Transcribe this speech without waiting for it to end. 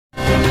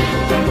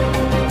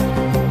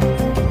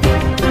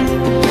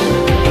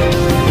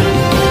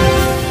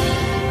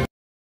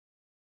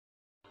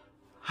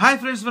Hi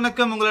friends,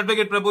 வணக்கம். உங்கள்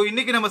advocate பிரபு.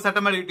 இன்னைக்கு நம்ம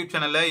சட்டமேடை யூடியூப்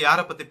சேனல்ல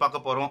யாரை பத்தி பார்க்க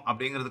போறோம்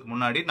அப்படிங்கிறதுக்கு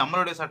முன்னாடி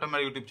நம்மளுடைய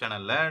சட்டமேடை யூடியூப்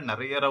சேனல்ல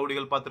நிறைய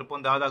ரவுடிகள்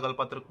பார்த்திருப்போம், தாதாக்கள்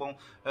பார்த்திருப்போம்,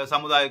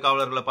 சமுதாய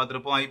காவலர்களை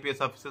பார்த்திருப்போம்,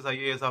 IPS officers,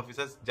 IAS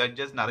officers,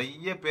 judges,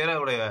 நிறைய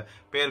பேருடைய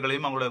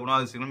பெயர்களையும் அவங்களுடைய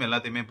குணாதிசயங்களும்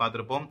எல்லாத்தையுமே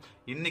பார்த்திருப்போம்.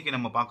 இன்னைக்கு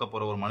நம்ம பார்க்க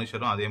போற ஒரு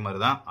மனுஷரும் அதே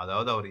மாதிரி தான்.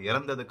 அதாவது அவர்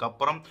இறந்ததுக்கு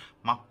அப்புறம்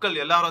மக்கள்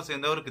எல்லாரும்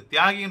சேர்ந்து அவருக்கு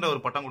தியாகின்ற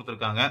ஒரு பட்டம்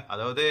கொடுத்திருக்காங்க.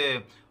 அதாவது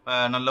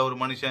நல்ல ஒரு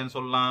மனுஷன்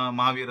சொல்லலாம்,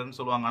 மாவீரன்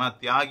சொல்லுவாங்க. ஆனா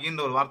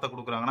தியாகின்ற ஒரு வார்த்தை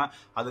கொடுக்குறாங்கன்னா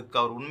அதுக்கு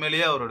அவர்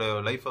உண்மையிலேயே அவரோட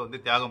லைஃபை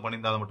வந்து தியாகம்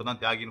பண்ணியிருந்தால்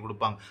மட்டும்தான் தியாகின்னு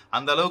கொடுப்பாங்க.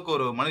 அந்த அளவுக்கு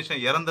ஒரு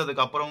மனுஷன்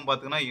இறந்ததுக்கு அப்புறமும்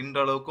பாத்தீங்கன்னா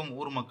இன்றளவுக்கும்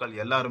ஊர் மக்கள்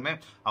எல்லாருமே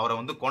அவரை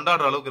வந்து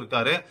கொண்டாடுற அளவுக்கு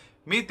இருக்காரு.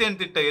 மீத்தேன்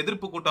திட்ட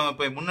எதிர்ப்பு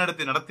கூட்டமைப்பை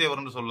முன்னெடுத்து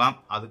நடத்தியவர்னு சொல்லலாம்.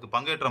 அதுக்கு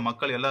பங்கேற்ற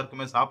மக்கள்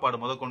எல்லாருக்குமே சாப்பாடு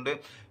முதற்கொண்டு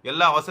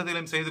எல்லா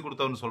வசதிகளையும் செய்து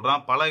கொடுத்தவர்னு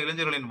சொல்றான். பல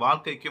இளைஞர்களின்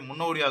வாழ்க்கைக்கு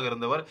முன்னோடியாக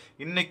இருந்தவர்.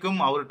 இன்னைக்கும்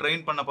அவர்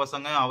ட்ரெயின் பண்ண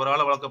பசங்க,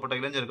 அவரால் வளர்க்கப்பட்ட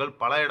இளைஞர்கள்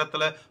பல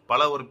இடத்துல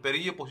பல ஒரு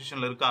பெரிய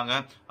பொசிஷன்ல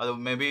இருக்காங்க. அது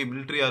மேபி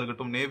மிலிட்டரியா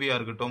இருக்கட்டும், நேவியா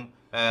இருக்கட்டும்,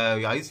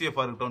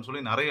 ஐசிஎஃப்ஆ இருக்கட்டும்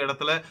சொல்லி நிறைய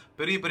இடத்துல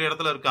பெரிய பெரிய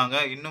இடத்துல இருக்காங்க.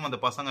 இன்னும் அந்த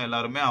பசங்க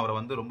எல்லாருமே அவரை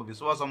வந்து ரொம்ப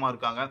விசுவாசமா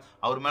இருக்காங்க,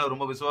 அவர் மேல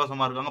ரொம்ப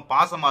விசுவாசமா இருக்காங்க,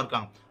 பாசமா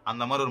இருக்காங்க.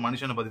 அந்த மாதிரி ஒரு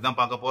மனுஷனை பத்தி தான்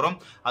பார்க்க போறோம்.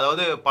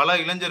 அதாவது பல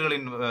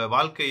இளைஞர்களின்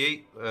வாழ்க்கையை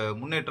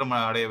முன்னேற்றம்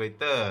அடைய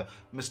வைத்த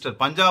மிஸ்டர்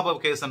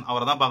பஞ்சாபகேசன்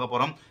அவரை தான் பார்க்க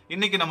போறோம்.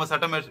 இன்னைக்கு நம்ம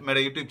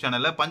சட்டமேடை யூடியூப்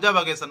சேனல்ல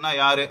பஞ்சாபகேசன்னா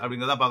யாரு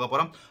அப்படிங்கிறத பார்க்க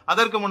போறோம்.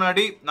 அதற்கு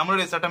முன்னாடி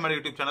நம்மளுடைய சட்டமேடை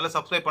யூடியூப் சேனலை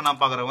சப்ஸ்கிரைப்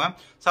பண்ணாம பாக்குறவங்க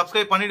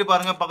சப்ஸ்கிரைப் பண்ணிட்டு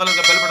பாருங்க. பக்கத்துல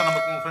இருக்க பெல் பட்டன்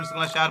நமக்கு ஃப்ரெண்ட்ஸ்க்கு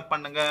எல்லாம் ஷேர்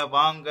பண்ணுங்க.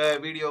 வாங்க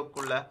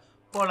வீடியோக்குள்ள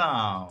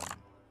போலாம்.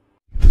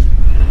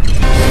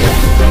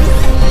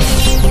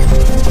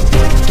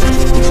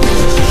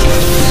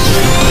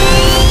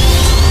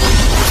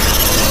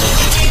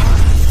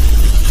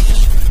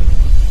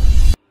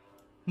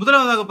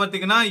 முதலாவதாக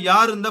பாத்தீங்கன்னா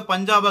யார் இந்த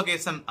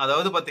பஞ்சாபகேசன்?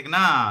 அதாவது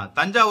பாத்தீங்கன்னா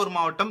தஞ்சாவூர்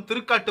மாவட்டம்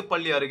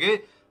திருக்காட்டுப்பள்ளி அருகே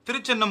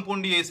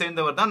திருச்சென்னம்பூண்டியை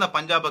சேர்ந்தவர் தான் அந்த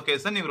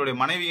பஞ்சாபகேசன். இவருடைய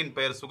மனைவியின்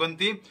பெயர்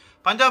சுகந்தி.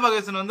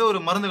 பஞ்சாபகேசன் வந்து ஒரு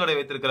மருந்து கடை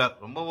வைத்திருக்கிறார்.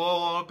 ரொம்ப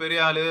பெரிய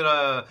ஆளு,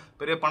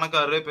 பெரிய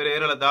பணக்காரரு, பெரிய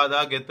ஏரியால தாதா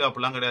கெத்து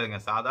அப்படிலாம் கிடையாதுங்க.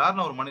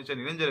 சாதாரண ஒரு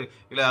மனுஷன், இளைஞர்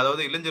இல்ல,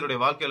 அதாவது இளைஞருடைய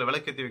வாழ்க்கையில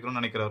விளக்கேற்றி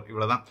வைக்கணும்னு நினைக்கிறார்.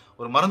 இவ்வளவுதான்.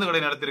 ஒரு மருந்து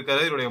கடை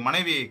நடத்திருக்கிறார். இவருடைய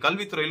மனைவி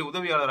கல்வித்துறையில்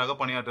உதவியாளராக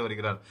பணியாற்றி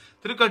வருகிறார்.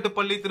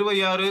 திருக்காட்டுப்பள்ளி,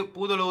 திருவையாறு,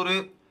 பூதலூர்,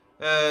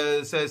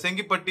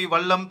 செங்கிப்பட்டி,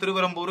 வல்லம்,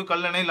 திருவரம்பூர்,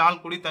 கல்லணை,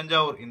 லால்குடி,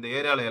 தஞ்சாவூர் இந்த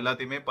ஏரியால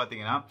எல்லாத்தையுமே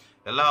பாத்தீங்கன்னா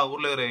எல்லா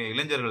ஊர்ல இருக்கிற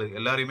இளைஞர்கள்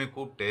எல்லாரையுமே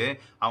கூப்பிட்டு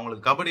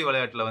அவங்களுக்கு கபடி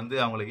விளையாட்டுல வந்து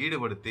அவங்களை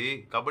ஈடுபடுத்தி,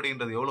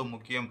 கபடின்றது எவ்வளவு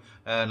முக்கியம்,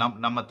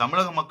 நம்ம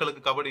தமிழக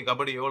மக்களுக்கு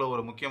கபடி எவ்வளவு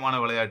ஒரு முக்கியமான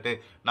விளையாட்டு,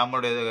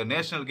 நம்மளுடைய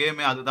நேஷனல்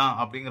கேமே அதுதான்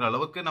அப்படிங்கிற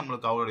அளவுக்கு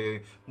நம்மளுக்கு அவருடைய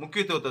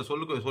முக்கியத்துவத்தை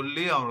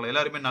சொல்லி அவங்களை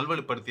எல்லாருமே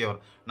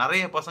நல்வழிப்படுத்தியவர்.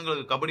 நிறைய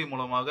பசங்களுக்கு கபடி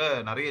மூலமாக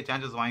நிறைய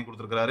சான்சஸ் வாங்கி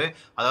கொடுத்திருக்கிறாரு.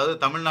 அதாவது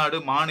தமிழ்நாடு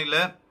மாநில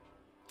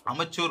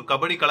அமைச்சூர்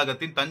கபடி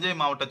கழகத்தின் தஞ்சை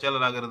மாவட்ட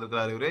செயலராக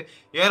இருந்திருக்கிறார். இவரு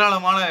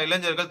ஏராளமான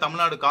இளைஞர்கள்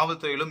தமிழ்நாடு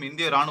காவல்துறையிலும்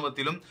இந்திய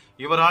ராணுவத்திலும்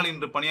இவரால்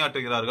இன்று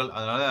பணியாற்றுகிறார்கள்.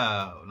 அதனால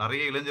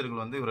நிறைய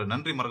இளைஞர்கள் வந்து இவரை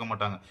நன்றி மறக்க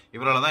மாட்டாங்க.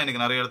 இவரால் தான்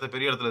இன்னைக்கு நிறைய இடத்துல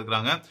பெரிய இடத்துல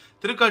இருக்கிறாங்க.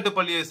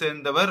 திருக்காட்டுப்பள்ளியை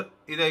சேர்ந்தவர்.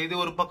 இது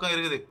ஒரு பக்கம்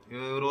இருக்குது.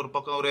 இவர் ஒரு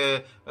பக்கம் ஒரு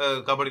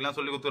கபடிலாம்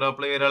சொல்லி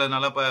கொடுத்துறாப்புல, ஏரியால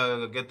நல்லா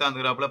கெத்தா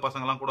இருந்துக்கிறாப்புல,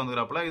 பசங்க எல்லாம் கூட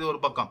வந்துக்கிறாப்புல. இது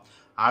ஒரு பக்கம்.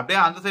 அப்படியே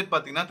அந்த சைட்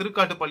பாத்தீங்கன்னா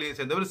திருக்காட்டுப்பள்ளியை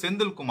சேர்ந்தவர்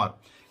செந்தில்குமார்.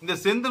 இந்த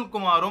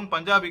செந்தில்குமாரும்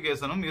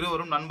பஞ்சாபகேசனும்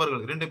இருவரும்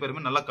நண்பர்கள். 2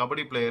 பேருமே நல்ல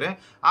கபடி பிளேயரு.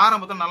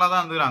 ஆரம்பத்தில் நல்லா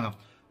தான் இருந்துக்கிறாங்க.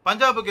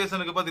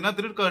 பஞ்சாபகேசனுக்கு பாத்தீங்கன்னா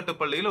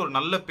திருக்காட்டுப்பள்ளியில ஒரு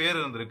நல்ல பேர்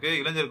இருந்திருக்கு.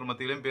 இளைஞர்கள்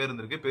மத்தியிலும் பேர்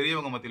இருந்திருக்கு,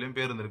 பெரியவங்க மத்தியிலும்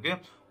பேர் இருந்திருக்கு.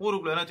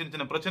 ஊருக்குள்ள சின்ன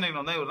சின்ன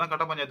பிரச்சனைகள் வந்தா இவர் தான்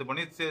கட்ட பஞ்சாயத்து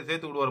பண்ணி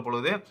சேர்த்து விடுவார்.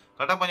 பொழுது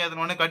கட்ட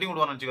பஞ்சாயத்து கட்டி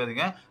விடுவார்னு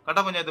வச்சுக்காதீங்க.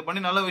 கட்ட பஞ்சாயத்து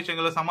பண்ணி நல்ல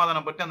விஷயங்களை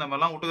சமாதானப்பட்டு அந்த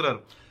மாதிரிலாம்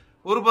விட்டுக்கிறாரு.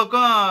 ஒரு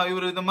பக்கம்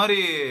இவர் இந்த மாதிரி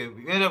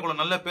ஏரியாக்குள்ள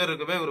நல்ல பேர்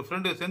இருக்கவே இவர்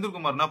ஃப்ரெண்டு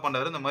செந்தில்குமார் என்ன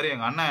பண்றாரு, இந்த மாதிரி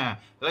எங்க அண்ணன்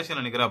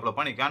எலெக்ஷன்ல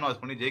நிக்கிறாப்லப்பா, நீ கேன்வாஸ்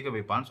பண்ணி ஜெயிக்க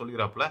வைப்பான்னு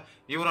சொல்லிக்கிறாப்ல.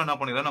 இவரும் என்ன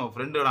பண்ணிடுறாரு, நம்ம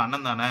ஃப்ரெண்டோட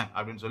அண்ணன் தானே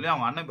அப்படின்னு சொல்லி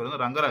அவங்க அண்ணன் பேர்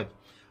வந்து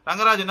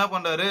ரங்கராஜ் என்ன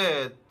பண்றாரு,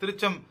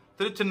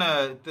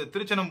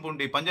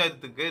 திருச்சென்னம்பூண்டி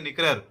பஞ்சாயத்துக்கு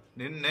நிக்கிறார்.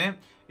 நின்று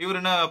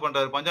இவர் என்ன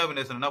பண்றாரு,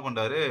 பஞ்சாபகேசன் என்ன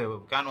பண்றாரு,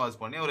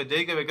 கேன்வாஸ் பண்ணி அவரை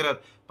ஜெயிக்க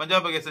வைக்கிறார்.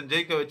 பஞ்சாபகேசன்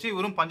ஜெயிக்க வச்சு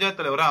இவரும்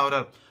பஞ்சாயத்து தலைவரா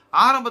ஆகிறார்.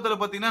 ஆரம்பத்துல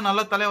பாத்தீங்கன்னா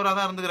நல்ல தலைவராக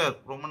தான் இருந்துக்கிறார்.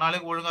 ரொம்ப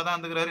நாளைக்கு ஒழுங்கா தான்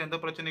இருந்துக்கிறாரு. எந்த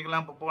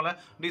பிரச்சனைக்கெல்லாம் போல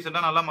டீசெண்டா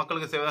நல்லா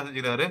மக்களுக்கு சேவை தான்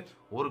செஞ்சுக்கிறாரு.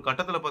 ஒரு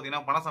கட்டத்துல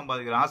பாத்தீங்கன்னா பணம்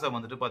சம்பாதிக்கிற ஆசை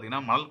வந்துட்டு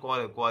பாத்தீங்கன்னா மணல்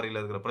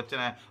குவாரியில இருக்கிற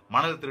பிரச்சனை,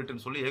 மணல்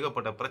திருட்டுன்னு சொல்லி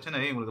ஏகப்பட்ட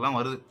பிரச்சனை இவங்களுக்கு எல்லாம்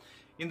வருது.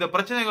 இந்த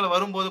பிரச்சனைகள்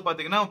வரும்போது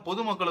பாத்தீங்கன்னா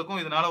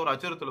பொதுமக்களுக்கும் இதனால ஒரு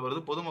அச்சுறுத்தல்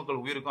வருது,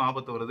 பொதுமக்கள் உயிருக்கும்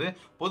ஆபத்து வருது.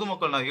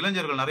 பொதுமக்கள்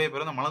இளைஞர்கள் நிறைய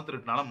பேர் அந்த மணல்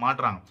திருட்டுனால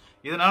மாற்றாங்க.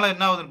 இதனால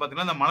என்ன ஆகுதுன்னு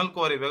பாத்தீங்கன்னா இந்த மணல்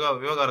குவாரி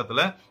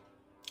விவகாரத்துல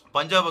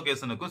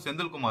பஞ்சாபகேசனுக்கும்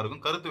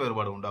செந்தில்குமாருக்கும் கருத்து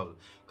வேறுபாடு உண்டாகுது.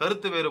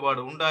 கருத்து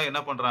வேறுபாடு உண்டாகி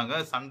என்ன பண்றாங்க,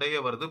 சண்டையே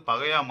வருது,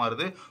 பகையா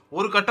மாறுது.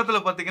 ஒரு கட்டத்துல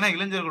பாத்தீங்கன்னா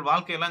இளைஞர்கள்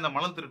வாழ்க்கையெல்லாம் இந்த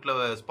மணல் திருட்டுல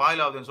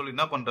ஸ்பாயில் ஆகுதுன்னு சொல்லி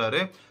என்ன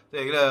பண்றாரு,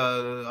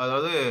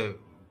 அதாவது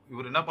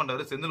இவர் என்ன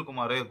பண்றாரு,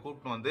 செந்தில்குமாரை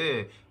கூப்பிட்டு வந்து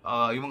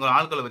இவங்க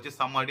ஆட்களை வச்சு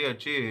சம்மாடி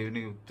அடிச்சு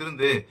நீ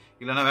திருந்து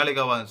இல்லைன்னா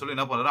வேலைக்கு ஆகாதுன்னு சொல்லி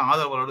என்ன பண்றாரு,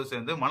 ஆதரவாளரோடு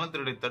சேர்ந்து மணல்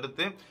திருடை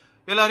தடுத்து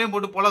எல்லாரையும்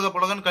போட்டு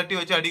பொலகன்னு கட்டி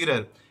வச்சு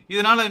அடிக்கிறாரு.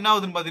 இதனால என்ன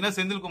ஆகுதுன்னு பாத்தீங்கன்னா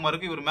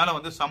செந்தில்குமாருக்கு இவர் மேல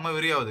வந்து செம்ம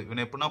வெறியாகுது.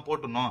 இவனை எப்படின்னா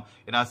போட்டுணும்,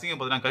 என்ன அசிங்கம்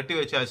பார்த்தீங்கன்னா கட்டி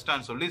வச்சு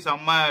அடிச்சிட்டான்னு சொல்லி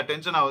செம்ம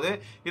டென்ஷன் ஆகுது.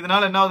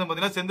 இதனால என்ன ஆகுதுன்னு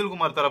பாத்தீங்கன்னா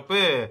செந்தில்குமார் தரப்பு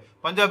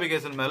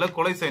பஞ்சாபகேசன் மேல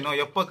கொலை செய்யணும்,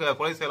 எப்ப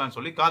கொலை செய்யலாம்னு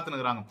சொல்லி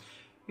காத்துனுக்குறாங்க.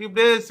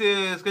 இப்படியே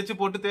ஸ்கெட்ச்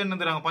போட்டு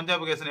தேர்ந்தெடுக்கிறாங்க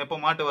பஞ்சாபகேசன் எப்ப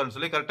மாட்டுவார்னு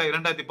சொல்லி. கரெக்டா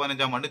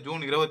 2015 ஆண்டு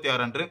ஜூன்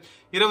 26 அன்று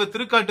இரவு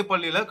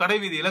திருக்காட்டுப்பள்ளியில கடை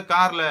வீதியில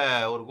கார்ல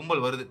ஒரு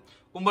கும்பல் வருது.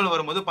 கும்பல்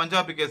வரும்போது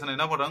பஞ்சாபிகேசன்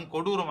என்ன பண்றாங்க,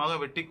 கொடூரமாக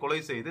வெட்டி கொலை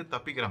செய்து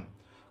தப்பிக்கிறாங்க.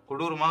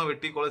 கொடூரமாக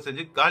வெட்டி கொலை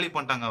செஞ்சு காலி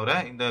பண்ணிட்டாங்க அவரை.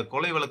 இந்த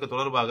கொலை வழக்கு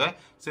தொடர்பாக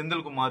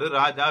செந்தில்குமார்,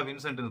 ராஜா,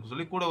 வின்சென்ட்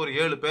சொல்லி கூட ஒரு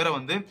 7 பேரை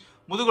வந்து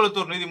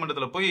முதுகுளத்தூர்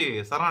நீதிமன்றத்துல போய்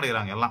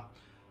சரணடைகிறாங்க எல்லாம்.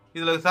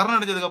 இதுல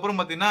சரணடைஞ்சதுக்கு அப்புறம்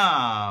பாத்தீங்கன்னா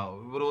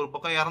இவர் ஒரு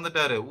பக்கம்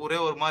இறந்துட்டாரு. ஊரே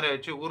ஒரு மாதிரி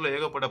ஆயிடுச்சு. ஊர்ல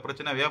ஏகப்பட்ட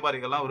பிரச்சனை.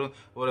 வியாபாரிகள்லாம்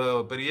ஒரு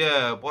பெரிய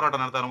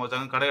போராட்டம் நடத்த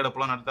ஆரம்பிச்சாங்க.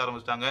 கடையடைப்புலாம் நடத்த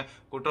ஆரம்பிச்சிட்டாங்க.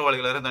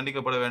 குற்றவாளிகள் யாரும்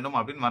தண்டிக்கப்பட வேண்டும்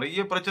அப்படின்னு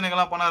நிறைய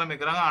பிரச்சனைகள்லாம் பண்ண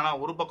ஆரம்பிக்கிறாங்க. ஆனா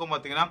ஒரு பக்கம்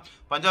பாத்தீங்கன்னா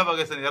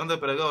பஞ்சாபகேசன்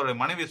இறந்த பிறகு அவருடைய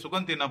மனைவி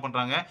சுகந்தி என்ன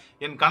பண்றாங்க,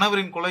 என்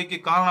கணவரின் கொலைக்கு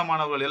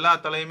காரணமானவர்கள் எல்லா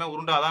தலையுமே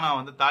உருண்டாதான்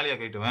நான் வந்து தாலியை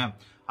கட்டுவேன்,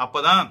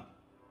 அப்பதான்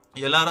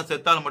எல்லாரும்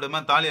செத்தால் மட்டுமே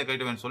தாலியை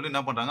கட்டுவேன்னு சொல்லி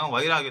என்ன பண்றாங்க,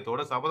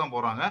 வைராகியத்தோட சபதம்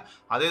போடுறாங்க.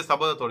 அதே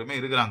சபதத்தோடமே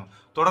இருக்கிறாங்க.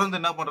 தொடர்ந்து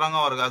என்ன பண்றாங்க,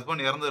 அவருக்கு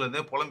ஹஸ்பண்ட் இறந்ததுல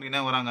இருந்தே புலம்பினே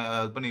வராங்க,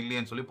 ஹஸ்பண்ட்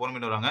இல்லையேன்னு சொல்லி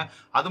புலம்பிட்டு வராங்க.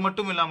 அது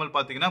மட்டும் இல்லாமல்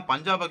பாத்தீங்கன்னா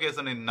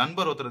பஞ்சாபகேசனின்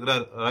நண்பர் ஒருத்தர்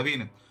இருக்கிறார்,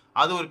 ரவின்னு.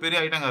 அது ஒரு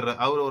பெரிய ஐட்டங்காரர்.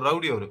 அவர் ஒரு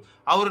ரவுடி.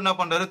 அவர் என்ன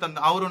பண்றாரு,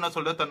 அவரு என்ன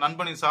சொல்றாரு, தன்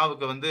நண்பனின்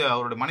சாவுக்கு வந்து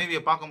அவருடைய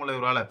மனைவியை பார்க்க முடியல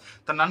இவரால,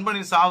 தன்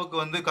நண்பனின் சாவுக்கு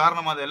வந்து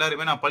காரணமாக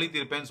எல்லாருமே நான் பழி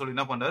தீர்ப்பேன்னு சொல்லி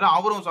என்ன பண்றாரு,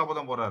 அவரும்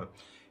சபதம் போடுறாரு.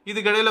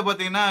 இதுக்கிடையில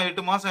பாத்தீங்கன்னா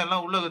 8 மாசம்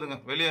எல்லாம் உள்ள இருக்குதுங்க.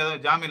 வெளியே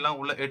ஜாமீன் எல்லாம்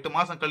உள்ள 8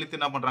 மாசம் கழித்து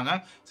என்ன பண்றாங்க,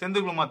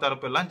 செந்தில்குமார்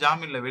தரப்பு எல்லாம்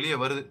ஜாமீன்ல வெளியே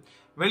வருது.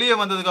 வெளியே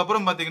வந்ததுக்கு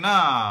அப்புறம் பாத்தீங்கன்னா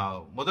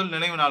முதல்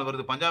நினைவு நாள்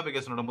வருது.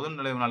 பஞ்சாபகேசனோட முதல்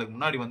நினைவு நாளுக்கு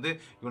முன்னாடி வந்து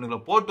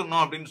இவனுங்களை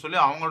போட்டுடணும் அப்படின்னு சொல்லி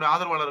அவங்களோட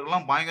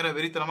ஆதரவாளர்கள்லாம் பயங்கர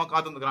வெறித்தனமா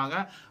காத்துருக்காங்க.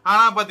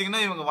 ஆனா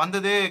பாத்தீங்கன்னா இவங்க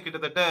வந்ததே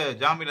கிட்டத்தட்ட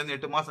ஜாமீன்ல இருந்து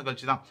 8 மாசம்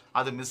கழிச்சு தான்.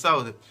 அது மிஸ்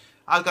ஆகுது.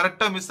 அது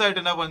கரெக்டா மிஸ்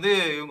ஆயிட்டு என்ன வந்து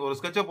இவங்க ஒரு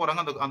ஸ்கெட்சை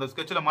போறாங்க. அந்த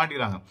ஸ்கெட்சில்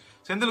மாட்டிக்கிறாங்க.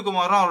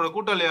 செந்தில்குமாரும்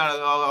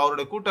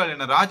அவருடைய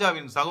கூட்டாளியான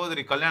ராஜாவின்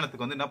சகோதரி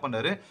கல்யாணத்துக்கு வந்து என்ன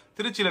பண்றாரு,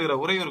 திருச்சியில் இருக்கிற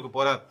உறையூருக்கு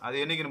போறார். அது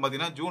என்னைக்குன்னு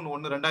பாத்தீங்கன்னா ஜூன்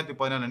 1,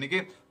 2014 அன்னைக்கு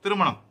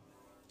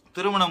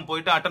திருமணம்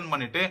போயிட்டு அட்டன்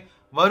பண்ணிட்டு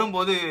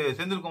வரும்போது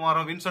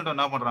செந்தில்குமாரும் வின்சென்ட்டும்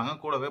என்ன பண்றாங்க,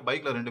 கூடவே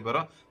பைக்ல 2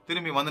 பேரும்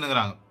திரும்பி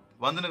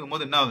வந்துனுக்கும்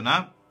போது என்ன ஆகுதுன்னா,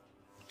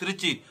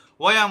 திருச்சி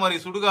ஓயாமரி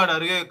சுடுகாடு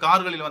அருகே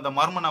கார்களில் வந்த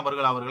மர்ம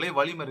நபர்கள் அவர்களை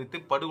வழிமறித்து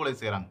படுகொலை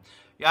செய்யறாங்க.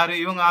 யாரு,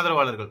 இவங்க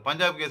ஆதரவாளர்கள்,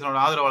 பஞ்சாபகேசனோட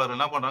ஆதரவாளர்கள்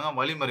என்ன பண்றாங்க,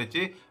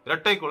 வழிமறிச்சு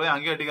இரட்டை கொலை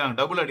அங்கேயே அடிக்கிறாங்க,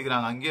 டபுள்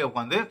அடிக்கிறாங்க. அங்கேயே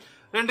உட்காந்து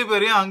 2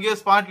 பேரையும் அங்கேயே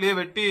ஸ்பாட்லயே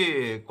வெட்டி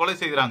கொலை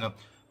செய்கிறாங்க.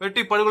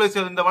 வெட்டி படுகொலை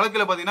செய்த இந்த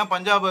வழக்கில் பாத்தீங்கன்னா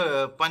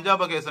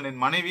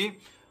பஞ்சாபகேசனின் மனைவி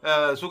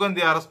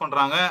சுகந்தி அரெஸ்ட்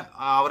பண்றாங்க.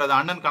 அவரது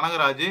அண்ணன்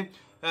கனகராஜ்,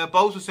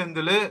 பவுசு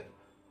செந்தில்,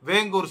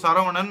 வேங்கூர்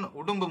சரவணன்,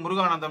 உடும்பு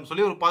முருகானந்தம்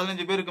சொல்லி ஒரு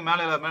 15 பேருக்கு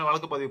மேல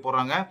வழக்கு பதிவு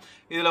போடுறாங்க.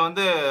 இதுல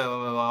வந்து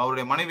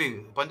அவருடைய மனைவி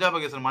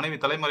பஞ்சாபகேசன் மனைவி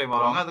தலைமறை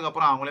வருவாங்க.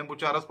 அதுக்கப்புறம் அவங்களையும்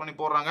பிடிச்சி அரெஸ்ட் பண்ணி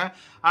போடுறாங்க.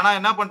 ஆனா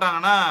என்ன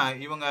பண்ணிட்டாங்கன்னா,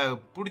 இவங்க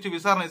பிடிச்சி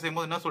விசாரணை செய்யும்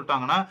போது என்ன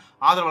சொல்லிட்டாங்கன்னா,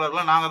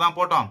 ஆதரவாளர்கள் நாங்க தான்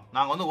போட்டோம்,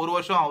 நாங்க வந்து 1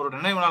 வருஷம் அவரோட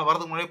நினைவு நாள்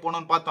வரதுக்கு முன்னாடி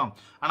போகணும்னு பார்த்தோம்,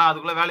 ஆனா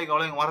அதுக்குள்ள வேலைக்கு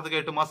அவ்வளவு வரதுக்கு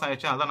 8 மாசம்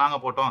ஆயிடுச்சு, அதான் நாங்க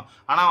போட்டோம்.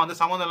 ஆனா வந்து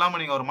சம்மந்தம் இல்லாம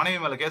நீங்க ஒரு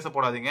மனைவி மேல கேச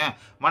போடாதீங்க,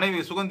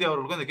 மனைவி சுகந்தி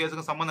அவர்களுக்கும் இந்த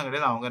கேஸுக்கும் சம்பந்தம்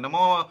கிடையாது, அவங்க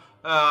என்னமோ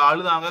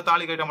அழுதாங்க,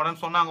 தாலி கட்ட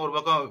மாட்டேன்னு சொன்னாங்க ஒரு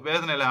பக்கம்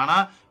வேதனை இல்லை, ஆனா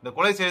இந்த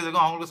கொலை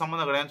செய்யறதுக்கும் அவங்களுக்கு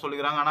சம்மந்தம் கிடையாதுன்னு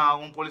சொல்லிக்கிறாங்க. ஆனா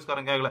அவங்க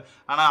போலீஸ்காரன் கேட்கல,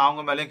 ஆனா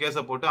அவங்க மேலேயும்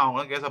கேஸை போட்டு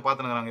அவங்களும் கேஸை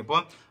பார்த்துக்கிறாங்க. இப்போ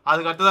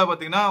அதுக்கு அடுத்ததா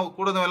பாத்தீங்கன்னா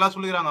கூட எல்லாம்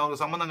சொல்லிக்கிறாங்க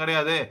அவங்களுக்கு சம்மந்தம்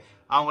கிடையாது,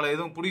 அவங்கள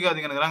எதுவும்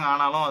பிடிக்காதீங்கிறாங்க.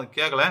 ஆனாலும் அது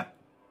கேட்கல.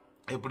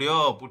 எப்படியோ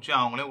பிடிச்சி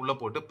அவங்களே உள்ள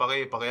போட்டு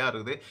பகையா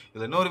இருக்குது.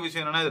 இதுல இன்னொரு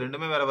விஷயம் என்னன்னா, இது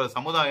ரெண்டுமே வேற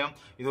சமுதாயம்,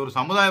 இது ஒரு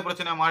சமுதாய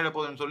பிரச்சனையா மாறிட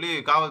போகுதுன்னு சொல்லி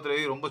காவல்துறை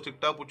ரொம்ப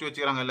ஸ்ட்ரிக்டா பிடிச்சி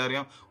வச்சுக்கிறாங்க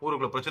எல்லாரையும்.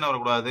 ஊருக்குள்ள பிரச்சனை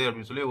வரக்கூடாது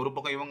அப்படின்னு சொல்லி ஒரு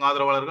பக்கம் இவங்க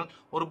ஆதரவாளர்கள்,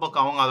 ஒரு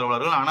பக்கம் அவங்க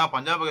ஆதரவாளர்கள். ஆனா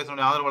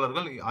பஞ்சாபகேசனுடைய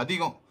ஆதரவாளர்கள்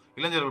அதிகம்,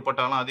 இளைஞர்கள்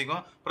பட்டாலும்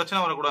அதிகம், பிரச்சனை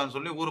வரக்கூடாதுன்னு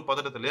சொல்லி ஊர்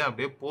பதட்டத்திலேயே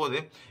அப்படியே போகுது.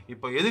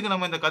 இப்போ எதுக்கு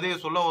நம்ம இந்த கதையை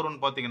சொல்ல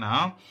வரோம்னு பாத்தீங்கன்னா,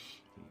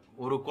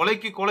 ஒரு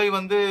கொலைக்கு கொலை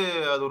வந்து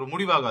அது ஒரு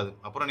முடிவாகாது.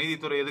 அப்புறம்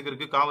நீதித்துறை எதுக்கு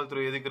இருக்கு,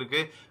 காவல்துறை எதுக்கு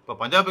இருக்கு? இப்ப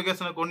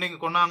பஞ்சாபகேசனை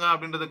கொன்னாங்க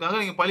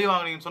அப்படின்றதுக்காக நீங்க பழி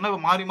வாங்கினீங்கன்னு சொன்னா,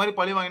 இப்ப மாறி மாறி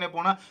பழி வாங்கினே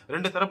போனா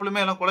 2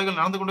 தரப்புலுமே எல்லாம்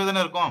கொலைகள் நடந்து கொண்டே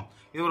தானே இருக்கும்.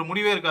 இது ஒரு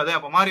முடிவே இருக்காது.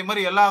 அப்ப மாறி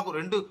மாறி எல்லா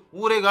 2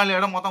 ஊரே காலி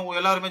இடம் மொத்தம்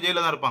எல்லாருமே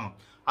ஜெயில தான் இருப்பாங்க.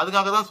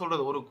 அதுக்காக தான்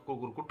சொல்றது, ஒரு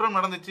குற்றம்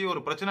நடந்துச்சு, ஒரு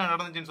பிரச்சனை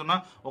நடந்துச்சுன்னு சொன்னா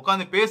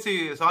உட்காந்து பேசி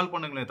சால்வ்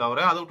பண்ணுங்களே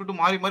தவிர அதை விட்டுட்டு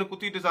மாறி மாறி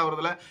குத்திட்டு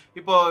சாகுறதுல.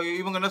 இப்போ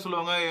இவங்க என்ன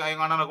சொல்லுவாங்க,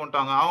 எங்க அண்ணனை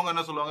கொண்டாங்க, அவங்க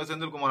என்ன சொல்லுவாங்க,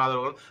 செந்தில்குமார்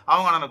ஆதரவாளர்கள்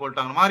அவங்க அண்ணனை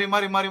கொண்டாங்க, மாறி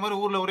மாறி மாறி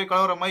மாறி ஊர்ல ஒரே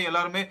கலவரமாய்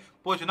எல்லாருமே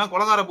போச்சுன்னா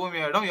கொலகார பூமி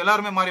ஆயிடும்,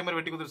 எல்லாருமே மாறி மாறி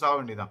வெட்டி குதித்து சாக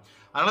வேண்டியதான்.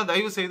 அதனால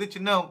தயவு செய்து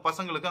சின்ன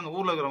பசங்களுக்கு அங்க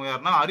ஊர்ல இருக்கிறவங்க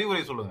யாருன்னா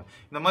அறிவுரை சொல்லுங்க,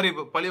 இந்த மாதிரி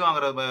பழி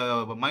வாங்குற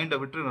மைண்டை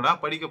விட்டுருங்கடா,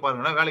 படிக்க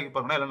பாருங்கடா, வேலைக்கு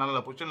பாருங்கடா, எல்லாம்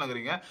நல்ல புஷன்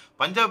இருக்கிறீங்க.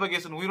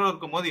 பஞ்சாபகேசன் உயிரோடு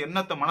இருக்கும் போது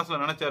என்னத்த மனசுல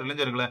நினைச்சாரு,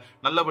 இளைஞர்களை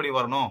நல்லபடி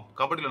வரணும்,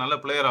 கபடியில் நல்ல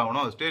பிளேயர்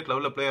ஆகணும், ஸ்டேட்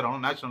லெவலில் பிளேயர்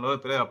ஆகணும், நேஷனல்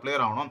லெவலில்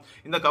பிளேயர் ஆகணும்,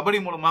 இந்த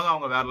கபடி மூலமாக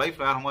அவங்க வேற லைஃப்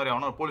வேற மாதிரி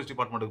ஆகணும், போலீஸ்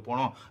டிபார்ட்மெண்ட்டுக்கு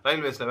போகணும்,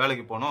 ரயில்வேஸ்ல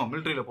வேலைக்கு போகணும்,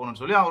 மிலிட்டரியில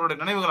போகணும்னு சொல்லி அவருடைய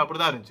நினைவுகள்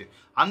அப்படிதான் இருந்துச்சு.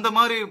 அந்த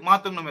மாதிரி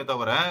மாத்தணுமே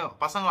தவிர,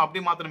 பசங்க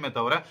அப்படி மாத்தணுமே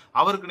தவிர,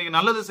 அவருக்கு நீங்க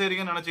நல்லது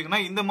செய்றீங்கன்னு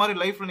நினைச்சீங்கன்னா இந்த மாதிரி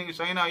லைஃப்ல நீங்க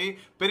ஷைன் ஆகி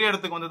பெரிய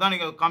இடத்துக்கு வந்து தான் நீங்க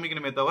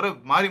காமிக்கணுமே தவிர,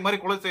 மாறி மாறி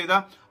கொலை செய்தா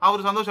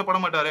அவர் சந்தோஷப்பட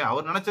மாட்டாரு.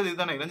 அவர் நினைச்சது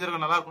இதுதானே,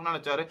 இளைஞர்கள் நல்லா இருக்கும்னு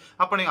நினைச்சாரு.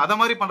 அப்ப நீங்க அதை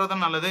மாதிரி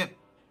பண்றதுதான் நல்லது.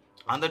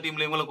 அந்த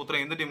டீம்ல இவங்களை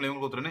குத்துறேன், இந்த டீம்ல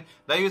இவங்க குத்துறேன்னு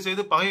தயவு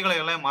செய்து பகைகளை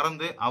எல்லாம்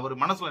மறந்து அவர்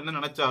மனசுல என்ன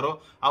நினைச்சாரோ,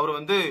 அவர்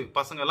வந்து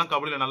பசங்க எல்லாம்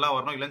கபடியில நல்லா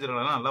வரணும்,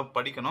 இளைஞர்கள் எல்லாம் நல்லா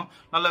படிக்கணும்,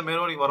 நல்ல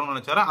மேலோடி வரணும்னு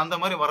நினைச்சாரா அந்த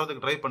மாதிரி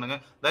வரதுக்கு ட்ரை பண்ணுங்க.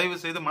 தயவு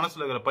செய்து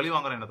மனசுல இருக்கிற பழி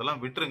வாங்குற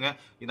எண்ணத்தெல்லாம் விட்டுருங்க.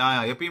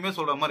 நான் எப்பயுமே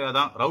சொல்ற மாதிரி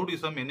அதான்,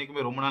 ரவுடிசம்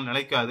என்னைக்குமே ரொம்ப நாள்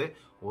நிலைக்காது.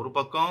 ஒரு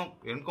பக்கம்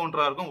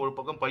என்கவுண்டரா இருக்கும், ஒரு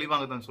பக்கம் பழி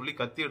வாங்குதுன்னு சொல்லி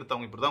கத்தி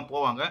எடுத்தவங்க இப்படிதான்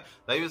போவாங்க.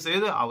 தயவு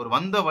செய்து அவர்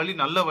வந்த வழி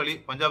நல்ல வழி,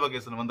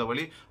 பஞ்சாபகேசன் வந்த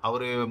வழி,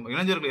 அவரு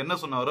இளைஞர்கள் என்ன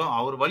சொன்னாரோ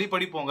அவர்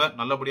வழிபடி போங்க,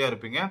 நல்லபடியா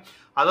இருப்பீங்க.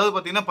 அதாவது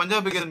பாத்தீங்கன்னா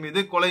பஞ்சாபகேசன்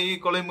மீது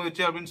கொலை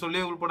முயற்சி அப்படின்னு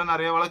சொல்லி உள்பட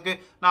நிறைய வழக்கு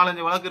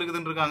 4-5 வழக்கு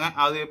இருக்குதுன்னு இருக்காங்க.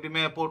 அது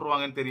எப்படியுமே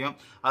போட்டுருவாங்கன்னு தெரியும்.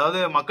 அதாவது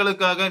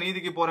மக்களுக்காக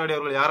நீதிக்கு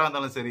போராடியவர்கள் யாரா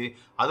இருந்தாலும் சரி,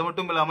 அது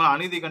மட்டும் இல்லாமல்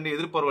அநீதி கண்டு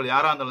எதிர்ப்பவர்கள்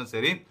யாரா இருந்தாலும்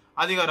சரி,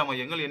 அதிகார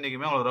மையங்கள்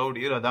என்னைக்குமே அவ்வளவு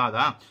ரவுடி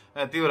அதான்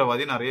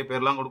தீவிரவாதி நிறைய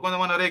பேர்லாம் கொடுக்கும், இந்த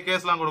மாதிரி நிறைய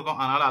கேஸ்லாம் கொடுக்கும்.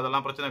 அதனால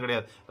அதெல்லாம் பிரச்சனை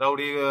கிடையாது.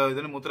 ரவுடி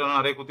இதுன்னு முத்திரெல்லாம்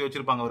நிறைய குத்தி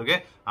வச்சிருப்பாங்க அவருக்கு.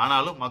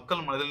 ஆனாலும்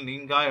மக்கள் மனதில்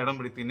நீங்கா இடம்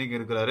பிடித்து இன்னைக்கு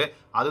இருக்கிறாரு.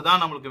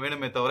 அதுதான் நம்மளுக்கு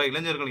வேணுமே தவிர,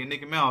 இளைஞர்கள்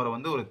இன்னைக்குமே அவரை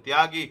வந்து ஒரு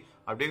தியாகி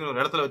அப்படிங்கிற ஒரு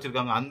இடத்துல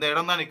வச்சிருக்காங்க. அந்த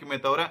இடம் தான் நிற்குமே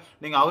தவிர,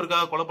 நீங்க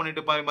அவருக்காக கொலை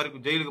பண்ணிட்டு மாதிரி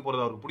ஜெயிலுக்கு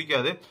போறது அவருக்கு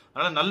பிடிக்காது.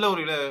 அதனால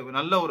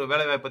நல்ல ஒரு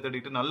வேலை வாய்ப்பை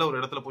தேடிட்டு நல்ல ஒரு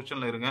இடத்துல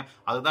பொசிஷன்ல இருங்க.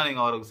 அதுதான்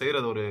நீங்க அவருக்கு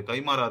செய்யறது ஒரு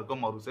கைமாறா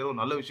இருக்கும், அவருக்கு செய்யற ஒரு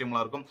நல்ல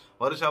விஷயங்களா இருக்கும்.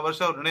 வருஷம்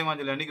அவர்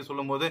நினைவாஞ்சலி அன்னைக்கு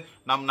சொல்லும் போது,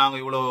 நாங்க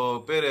இவ்வளவு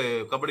பேரு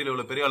கபடியில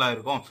இவ்வளவு பெரிய ஆளா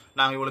இருக்கோம்,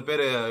 நாங்க இவ்வளவு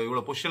பேரு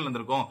இவ்வளவு பொசிஷன்ல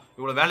இருந்திருக்கோம்,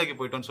 இவ்வளவு வேலைக்கு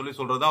போயிட்டோம்னு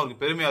சொல்றதுதான்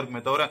அவருக்கு பெருமையா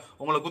இருக்குமே தவிர,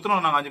 உங்களை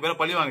குத்துறோம் நாங்க 5 பேரை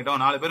பழி வாங்கிட்டோம்,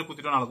 4 பேர்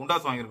குத்திட்டோம், 4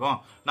 குண்டாஸ் வாங்கியிருக்கோம்,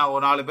 நான்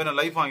ஒரு 4 பேர்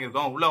லைஃப்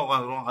வாங்கியிருக்கோம், உள்ள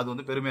உட்காந்துருவோம், அது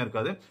வந்து பெருமையா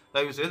இருக்காது.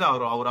 தயவு செய்து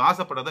அவர்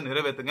ஆசைப்பட்டதை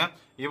நிறைவேற்றுங்க.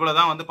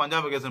 இவ்வளவுதான் வந்து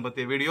பஞ்சாபகேசன்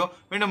பத்திய வீடியோ.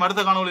 மீண்டும்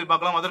அடுத்த காணொலியில்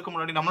பார்க்கலாம். அதற்கு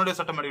முன்னாடி நம்மளுடைய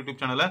சட்டமேடை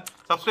யூடியூப் சேனலை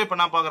சப்ஸ்கிரைப்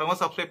பண்ணா பாக்குறவங்க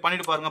சப்ஸ்கிரைப்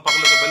பண்ணிட்டு பாருங்க.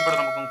 பக்கத்துல பெல்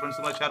பட்டன் நமக்கு உங்க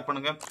ஃப்ரெண்ட்ஸ்க்கு ஷேர்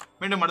பண்ணுங்க.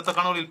 மீண்டும் அடுத்த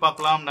காணொலியில்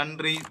பார்க்கலாம்.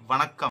 நன்றி,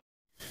 வணக்கம்.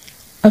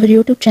 Our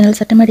YouTube channel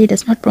Sattamedai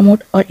does not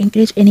promote or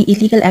encourage any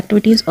illegal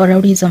activities or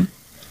rowdyism.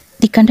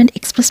 The content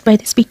expressed by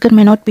the speaker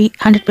may not be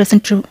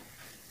 100% true.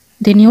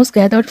 The news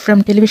gathered from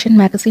television,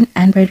 magazine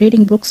and by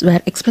reading books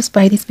were expressed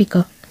by the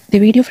speaker.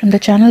 The video from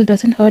the channel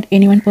doesn't hurt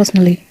anyone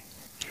personally.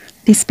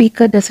 The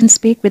speaker doesn't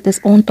speak with his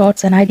own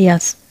thoughts and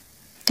ideas.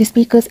 The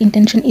speaker's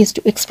intention is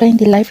to explain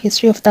the life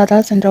history of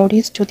dadas and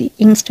rowdies to the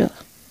youngster,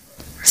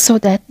 so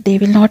that they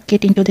will not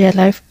get into their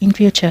life in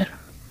future.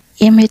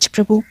 M.H.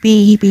 Prabhu,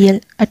 PEBL,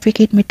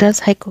 Advocate Madras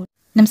High Court.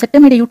 நம்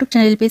சட்டமேடை YouTube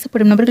சேனலில்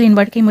பேசப்படும் நபர்களின்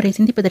வாழ்க்கை முறை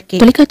சிந்திப்பதற்கே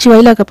தொலைக்காட்சி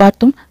வாயிலாக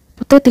பார்த்தும்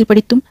புத்தகத்தில்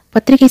படித்தும்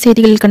பத்திரிகை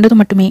செய்திகளில்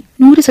கண்டதும் மட்டுமே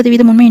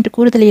 100% உண்மை என்று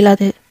கூறுதல்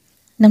இயலாது.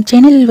 நம்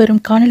சேனலில்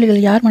வரும்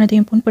காணொலிகள் யார்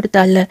மனதையும் புண்படுத்த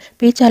அல்ல,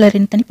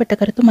 பேச்சாளரின் தனிப்பட்ட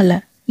கருத்தும் அல்ல.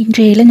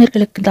 இன்றைய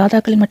இளைஞர்களுக்கு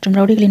தாதாக்கள் மற்றும்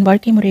ரவுடிகளின்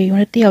வாழ்க்கை முறையை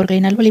உணர்த்தி அவர்களை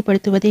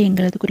நல்வழிப்படுத்துவதே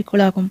எங்களது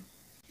குறிக்கோளாகும்.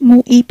 மு.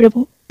 இ.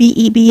 பிரபு,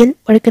 PEBL,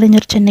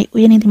 வழக்கறிஞர், சென்னை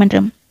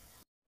உயர்நீதிமன்றம்.